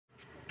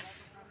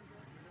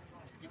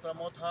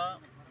Tipraland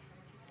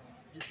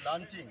is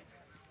launching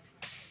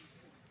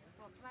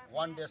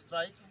one-day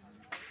strike.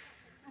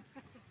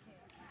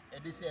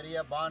 ADC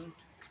area banned.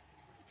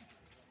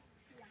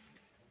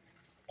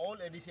 All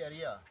ADC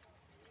area,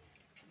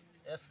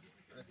 as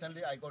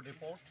recently I got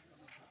report,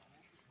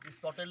 is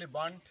totally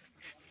banned.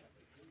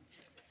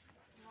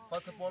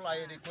 First of all,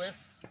 I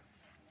request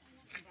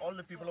all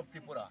the people of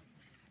Tripura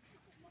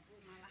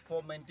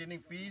for maintaining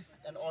peace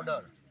and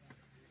order.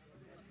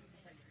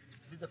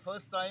 This is the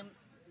first time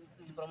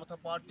the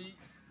Tipraland party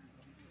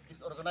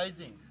is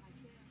organizing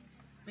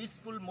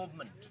peaceful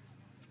movement,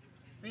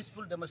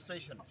 peaceful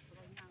demonstration,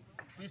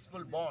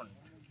 peaceful bond.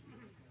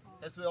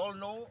 As we all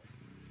know,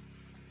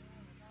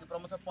 the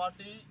Tipraland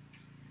party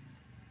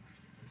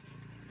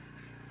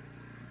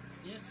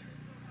is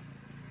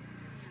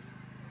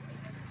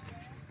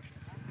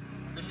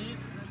belief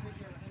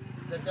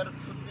that there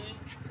should be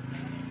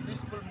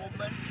peaceful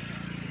movement,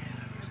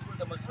 peaceful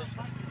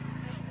demonstration.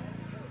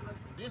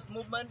 This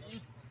movement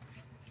is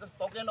just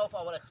token of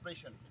our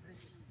expression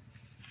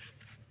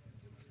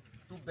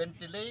to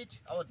ventilate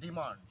our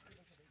demand.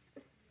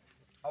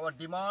 Our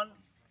demand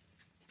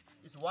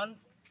is one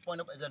point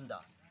of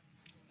agenda,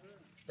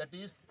 that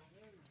is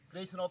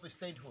creation of a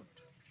statehood,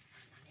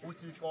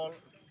 which we call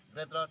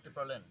Greater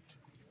Tipraland,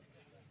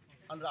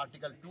 under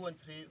Article 2 and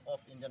 3 of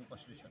Indian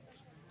Constitution.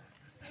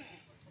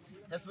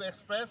 As we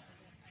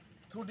express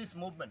through this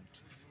movement,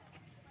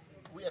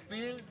 we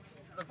appeal to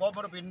the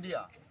Government of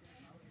India,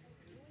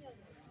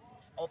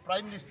 our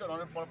Prime Minister,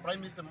 Honorable Prime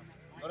Minister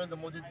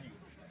Narendra Modi ji,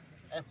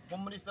 and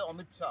Home Minister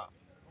Amit Shah,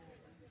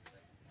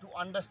 to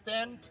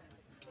understand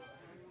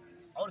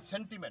our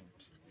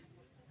sentiment,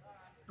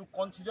 to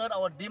consider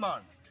our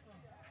demand,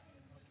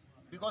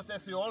 because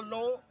as we all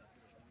know,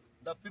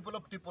 the people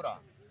of Tripura,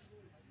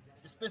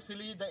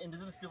 especially the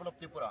indigenous people of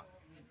Tripura,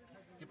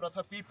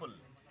 Tiprasa people,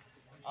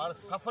 are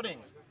suffering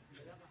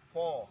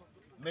for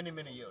many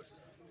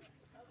years.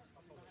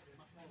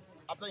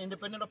 After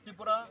independence of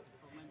Tripura,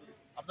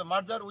 after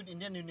merger with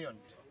Indian Union,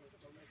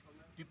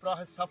 Tripura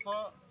has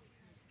suffered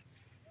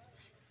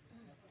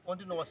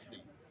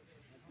continuously,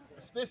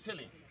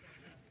 especially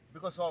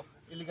because of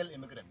illegal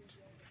immigrant.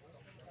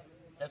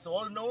 As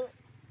all know,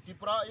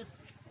 Tripura is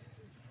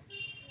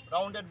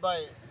surrounded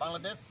by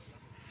Bangladesh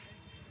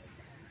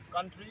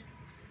country.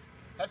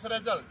 As a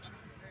result,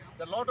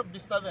 there are a lot of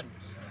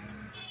disturbance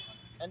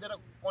and there are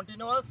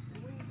continuous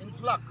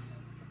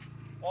influx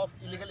of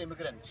illegal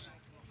immigrants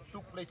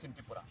took place in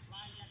Tripura.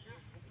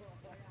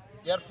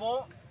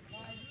 Therefore,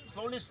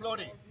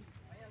 slowly,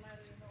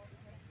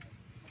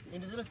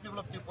 indigenous people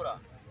of Tripura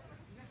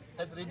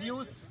has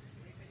reduced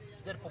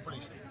their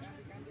population.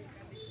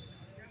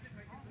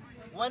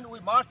 When we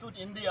march with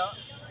India,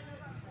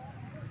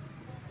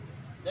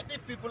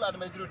 native people are the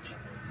majority.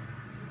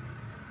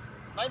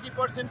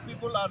 90%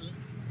 people are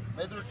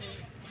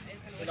majority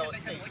in our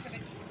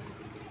state.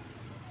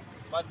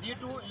 But due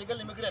to illegal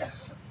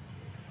immigrants,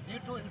 due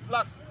to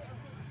influx,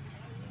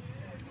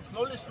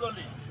 slowly,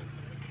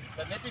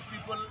 the native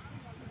people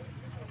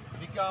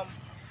become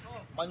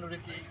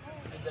minority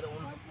in their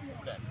own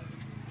homeland.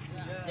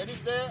 There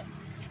is the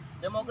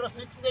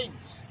demographic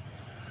change.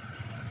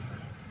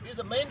 This is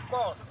the main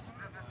cause,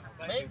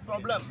 main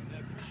problem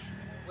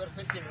we are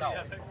facing now.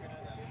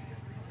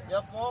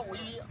 Therefore, we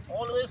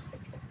always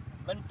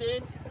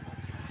maintain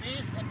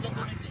peace and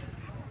tranquility.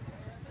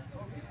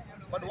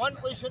 But one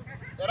question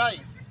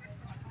arises: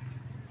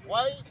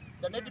 why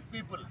the native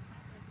people,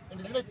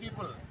 indigenous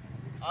people,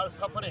 are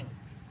suffering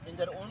in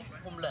their own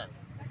homeland?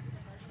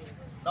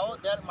 Now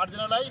they are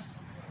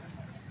marginalized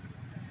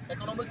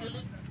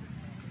economically,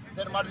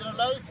 they are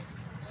marginalized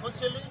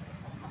socially,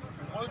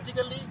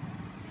 politically,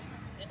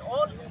 in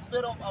all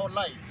spheres of our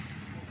life.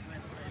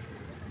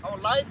 Our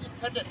life is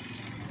threatened.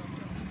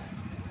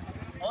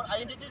 Our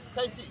identity is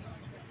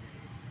crisis.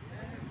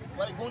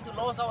 We are going to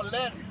lose our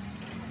land.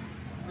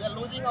 We are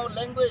losing our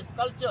language,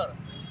 culture,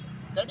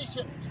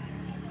 tradition.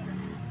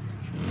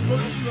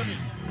 Slowly,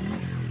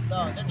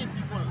 the native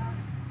people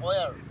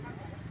were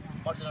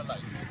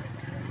marginalized.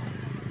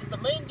 It's the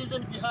main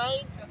reason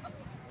behind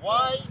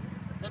why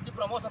the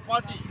Tipraland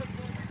party,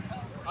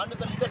 under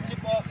the leadership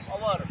of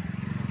our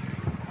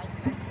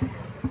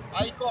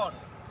icon,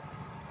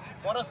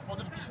 Moras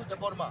Kishu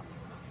Deborma,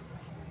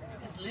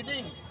 is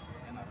leading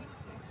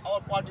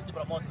our party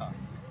Tipraland.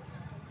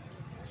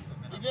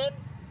 Even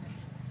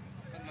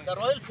the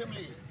royal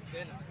family,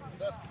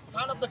 the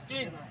son of the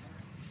king,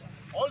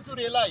 also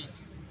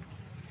realize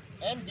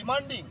and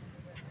demanding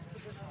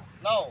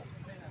now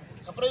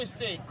separate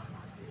state,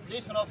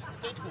 creation of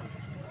statehood,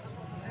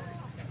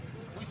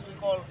 which we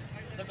call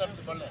Greater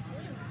Tipraland.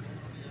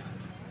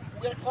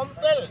 We are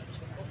compelled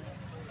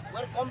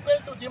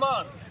to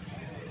demand,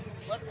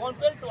 we are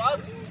compelled to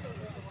ask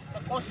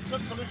the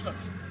constitutional solution,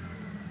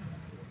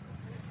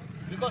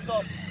 because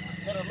of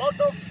there are a lot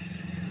of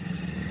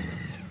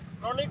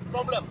chronic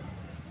problems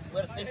we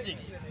are facing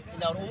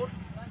in our own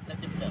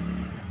native land.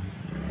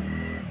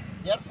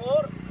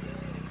 Therefore,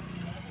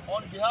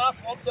 on behalf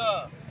of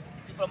the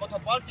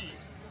Tipraland party,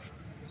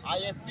 I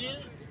appeal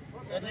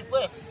and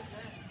request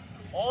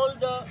all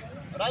the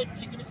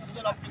right-thinking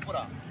citizens of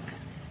Tripura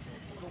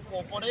to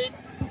cooperate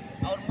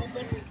our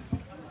movement,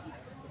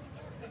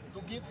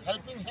 to give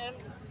helping hand,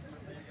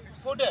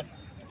 so that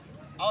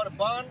our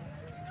band,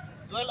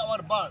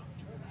 12-hour band,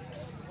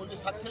 will be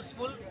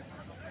successful,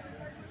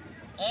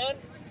 and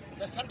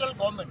the central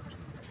government,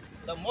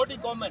 the Modi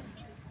government,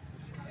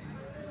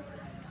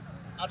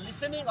 are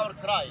listening our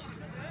cry,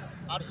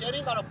 are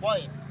hearing our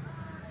voice,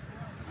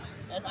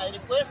 and I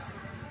request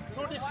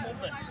through this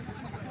movement,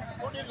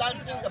 through the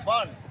launching the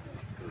band,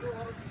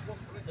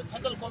 the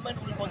central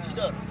government will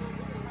consider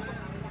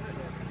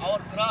our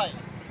cry,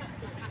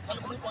 and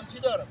will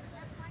consider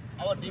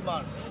our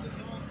demand.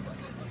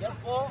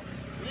 Therefore,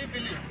 we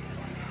believe,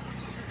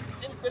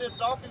 since there is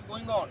talk is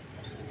going on,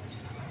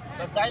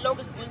 the dialogue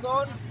is going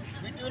on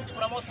between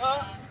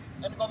Tipraland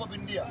and Government of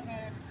India,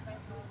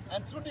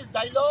 and through this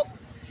dialogue,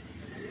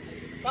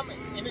 some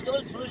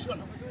amicable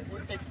solution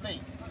will take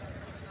place.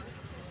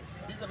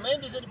 This is the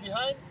main reason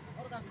behind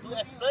to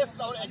express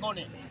our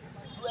agony,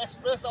 to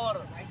express our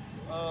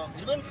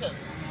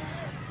grievances.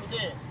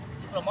 Today,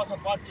 the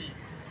Tipraland party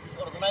is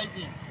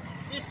organizing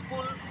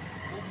peaceful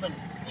movement,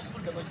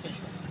 peaceful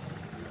demonstration.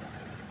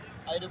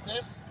 I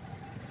request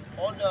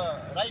all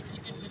the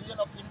right-thinking citizens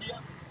of India,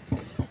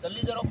 the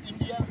leader of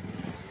India,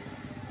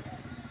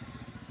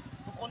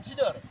 to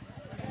consider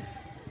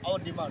our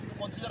demand, to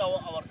consider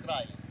our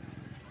cry.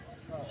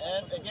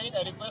 And again,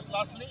 I request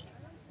lastly,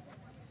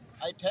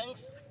 I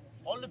thanks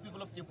all the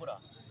people of Tripura,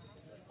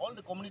 all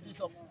the communities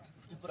of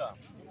Tripura.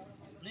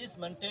 Please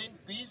maintain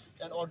peace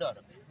and order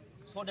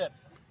so that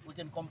we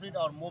can complete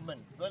our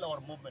movement, our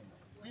movement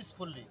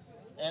peacefully,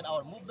 and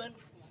our movement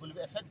will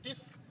be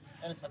effective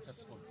and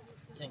successful.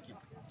 Thank you.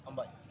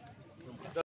 Ambai.